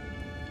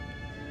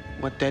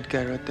 What dead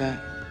guy wrote that?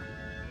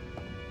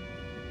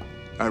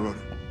 I wrote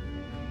it.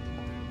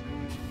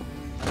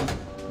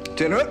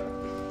 Tin Hood?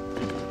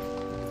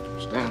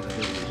 Stand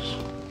please.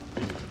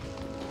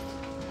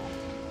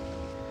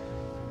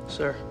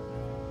 Sir,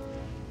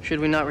 should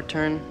we not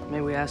return,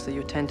 may we ask that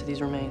you attend to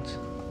these remains?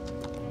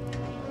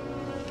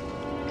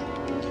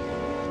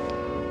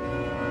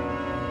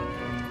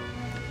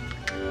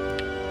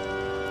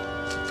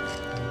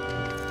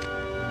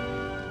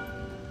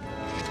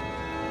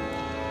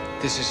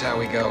 This is how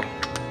we go.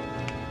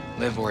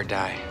 Live or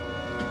die.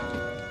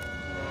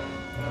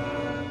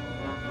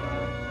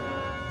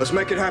 Let's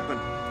make it happen.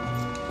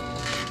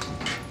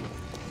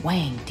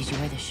 Wang, did you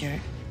wear the shirt?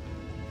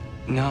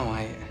 No,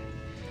 I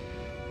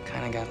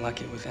kind of got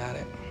lucky without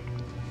it.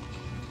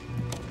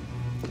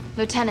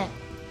 Lieutenant,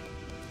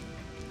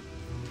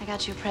 I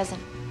got you a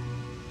present.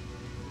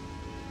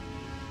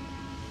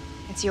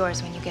 It's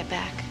yours when you get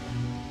back.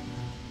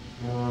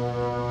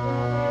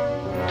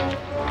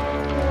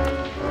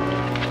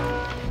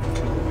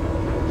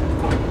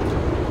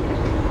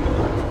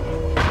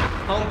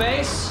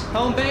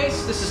 Home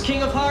base, this is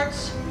King of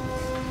Hearts.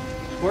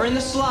 We're in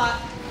the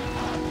slot.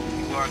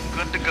 You are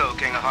good to go,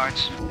 King of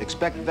Hearts.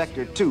 Expect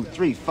Vector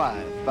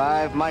 235,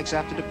 5 mics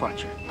after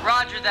departure.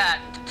 Roger that.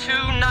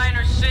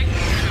 2906 to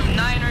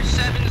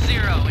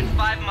 970 in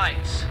 5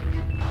 mics.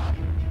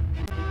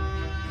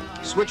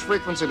 Switch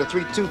frequency to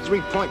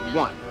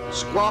 323.1.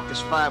 Squawk is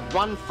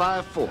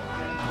 5154.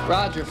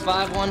 Roger,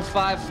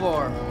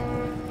 5154.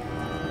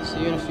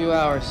 See you in a few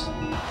hours.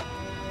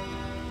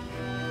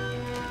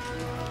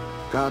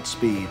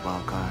 Godspeed,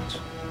 wildcards.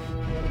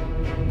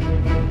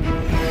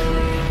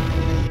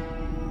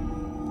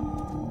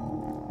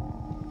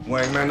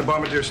 Wang, man the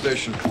bombardier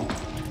station.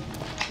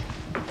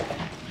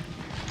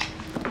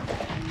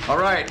 All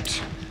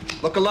right,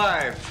 look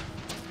alive.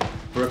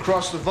 We're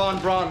across the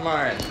Von Braun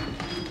line.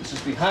 This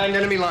is behind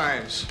enemy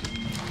lines.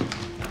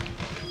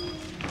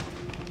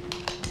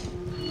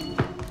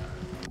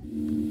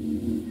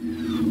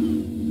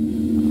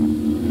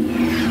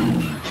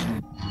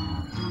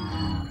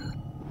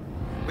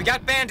 We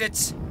got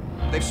bandits.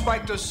 They've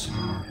spiked us.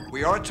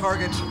 We are a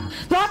target.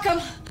 Lock them!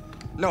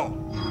 No.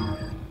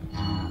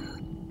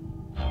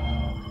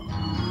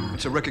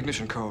 It's a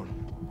recognition code.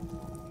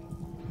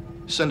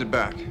 Send it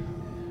back.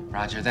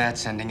 Roger that,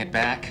 sending it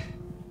back.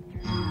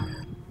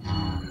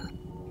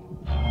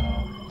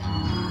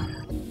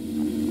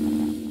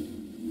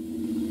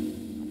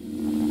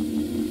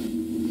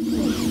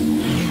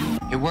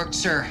 It worked,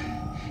 sir.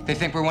 They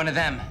think we're one of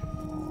them.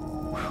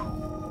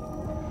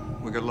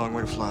 We got a long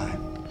way to fly.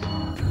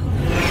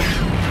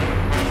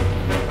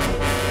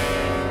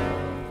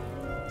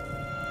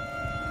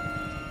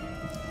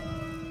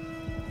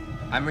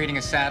 I'm reading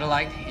a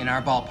satellite in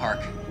our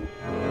ballpark.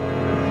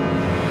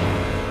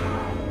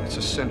 It's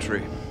a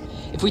sentry.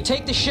 If we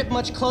take the ship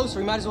much closer,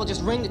 we might as well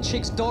just ring the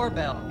Chig's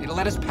doorbell. It'll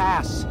let us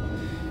pass.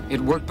 It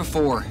worked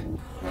before.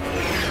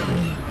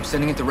 I'm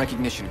sending it the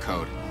recognition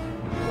code.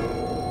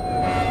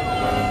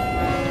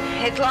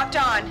 It's locked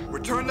on.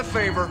 Return the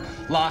favor.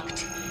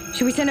 Locked.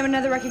 Should we send him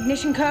another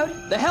recognition code?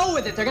 The hell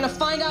with it. They're gonna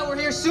find out we're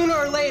here sooner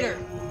or later.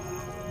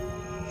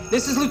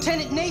 This is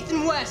Lieutenant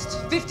Nathan West,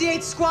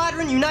 58th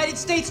Squadron, United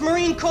States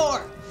Marine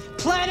Corps,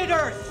 Planet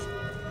Earth.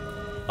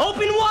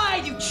 Open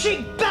wide, you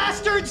Chig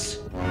bastards!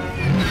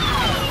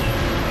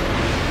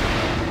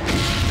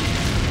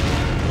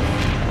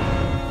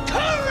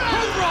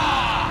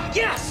 Hurrah!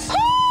 Yes!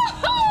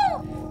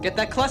 Get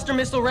that cluster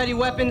missile ready,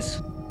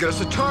 weapons. Get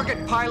us a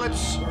target,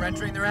 pilots. We're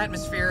entering their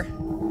atmosphere.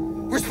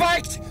 We're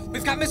spiked!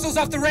 We've got missiles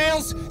off the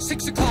rails.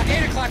 6 o'clock,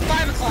 8 o'clock,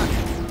 5 o'clock.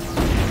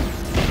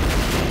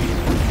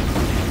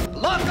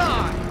 Lock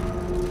on!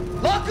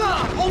 Lock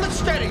on! Hold it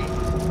steady!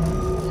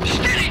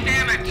 Steady,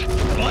 damn it!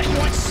 What, you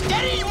want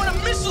steady? You want a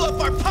missile up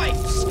our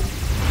pipes?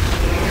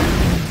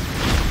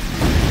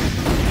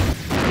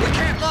 We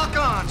can't lock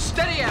on!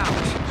 Steady out!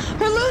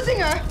 We're losing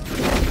her!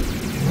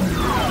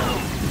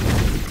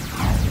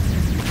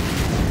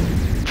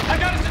 I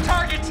got us a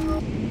target!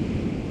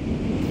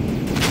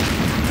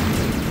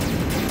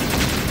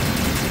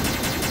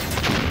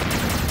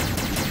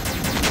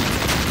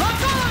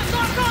 Lock on!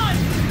 Lock on!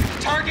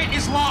 Target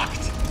is locked!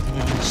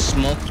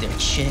 Smoke their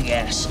Chig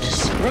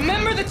asses.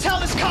 Remember to tell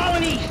this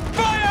colony!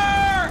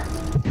 Fire!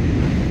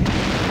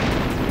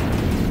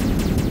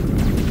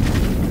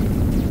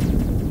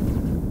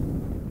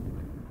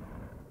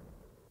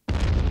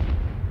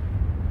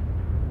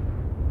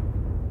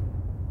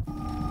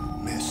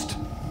 Missed.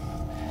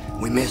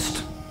 We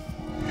missed.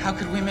 How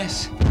could we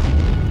miss?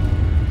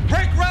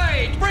 Break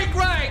right! Break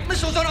right!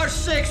 Missiles on our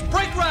 6!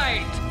 Break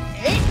right!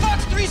 8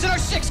 Fox 3s in our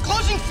 6,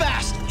 closing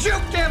fast!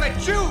 Juke, damn it!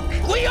 Juke!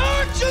 We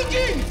are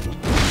juking!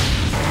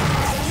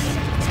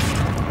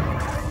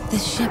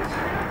 This ship,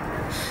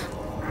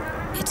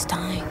 it's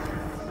dying.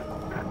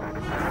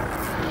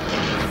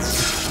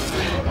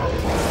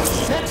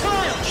 That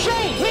tile!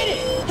 Shane, hit it!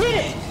 Hit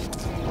it!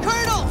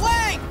 Colonel,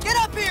 Wang, get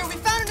up here! We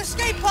found an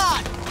escape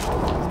pod!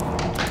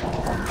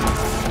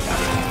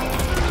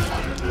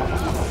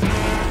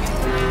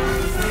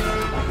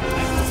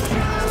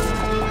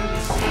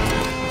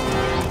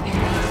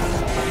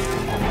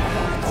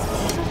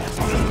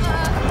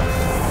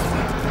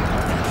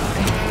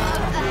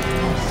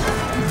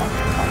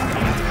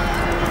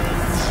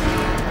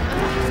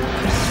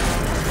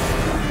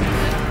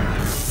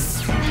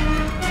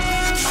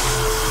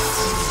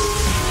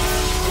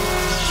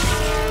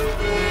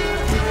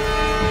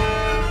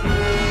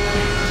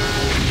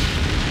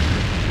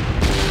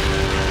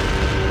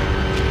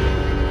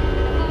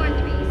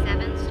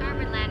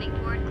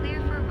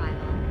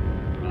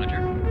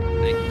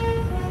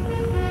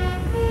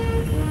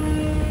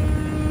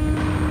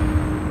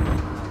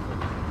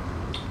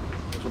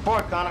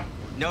 Connor?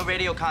 No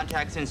radio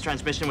contact since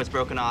transmission was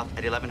broken off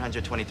at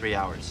 1123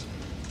 hours.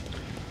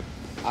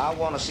 I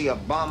want to see a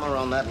bomber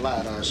on that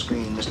LiDAR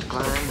screen, Mr.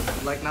 Klein.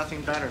 I'd like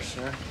nothing better,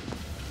 sir.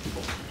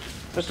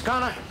 Mr.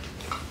 Connor,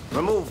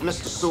 remove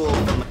Mr. Sewell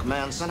from the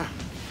command center.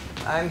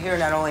 I'm here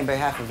not only on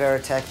behalf of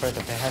Veritech, but at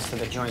the behest of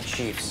the Joint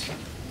Chiefs,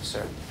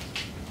 sir.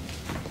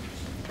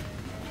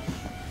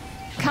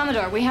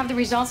 Commodore, we have the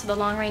results of the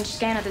long-range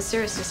scan of the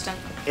Cirrus system.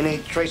 Any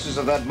traces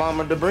of that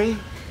bomber debris?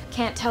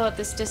 Can't tell at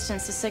this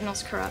distance. The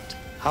signal's corrupt.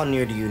 How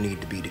near do you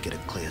need to be to get a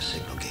clear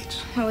signal,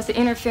 Gates? Well, with the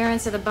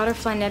interference of the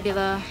Butterfly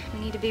Nebula, we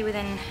need to be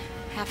within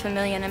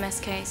 500,000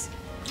 MSKs.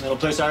 That'll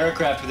place our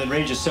aircraft within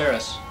range of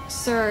Cirrus.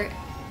 Sir,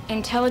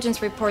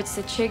 intelligence reports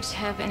that Chigs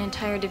have an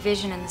entire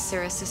division in the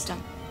Cirrus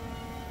system.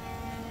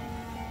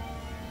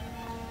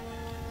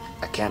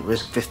 I can't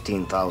risk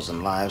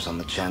 15,000 lives on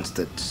the chance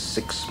that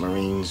 6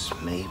 Marines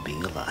may be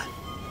alive.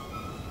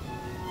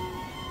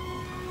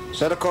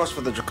 Set a course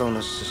for the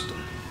Draconis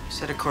system.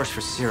 Set a course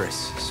for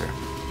Cirrus, sir.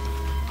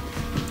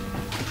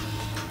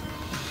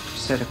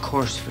 Set a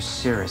course for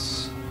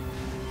Cirrus.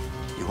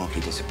 You won't be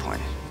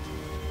disappointed.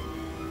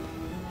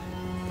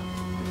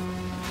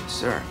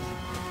 Sir,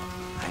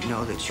 I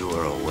know that you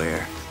are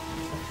aware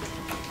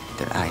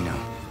that I know.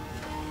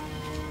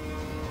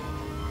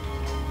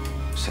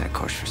 Set a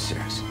course for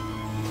Cirrus.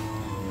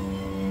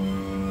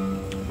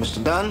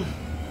 Mr. Dunn,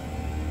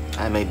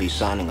 I may be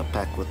signing a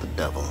pact with the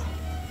devil,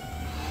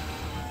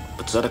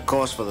 but set a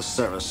course for the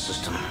Cirrus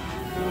system.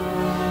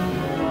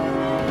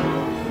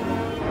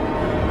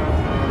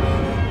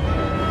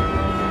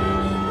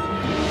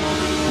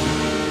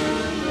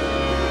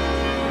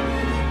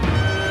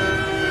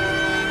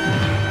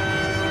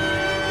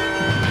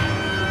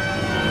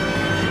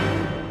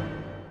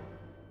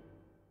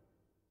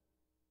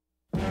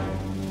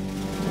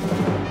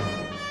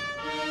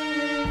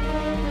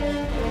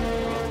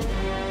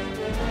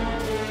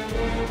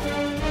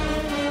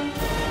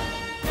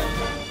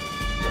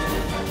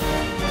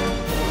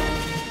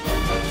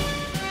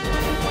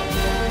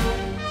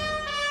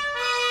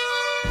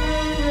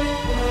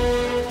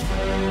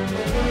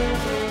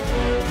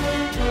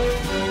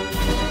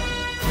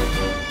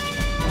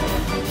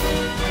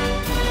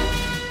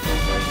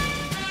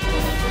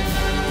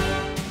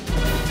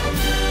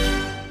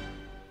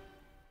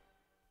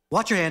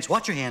 Watch your hands,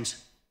 watch your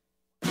hands.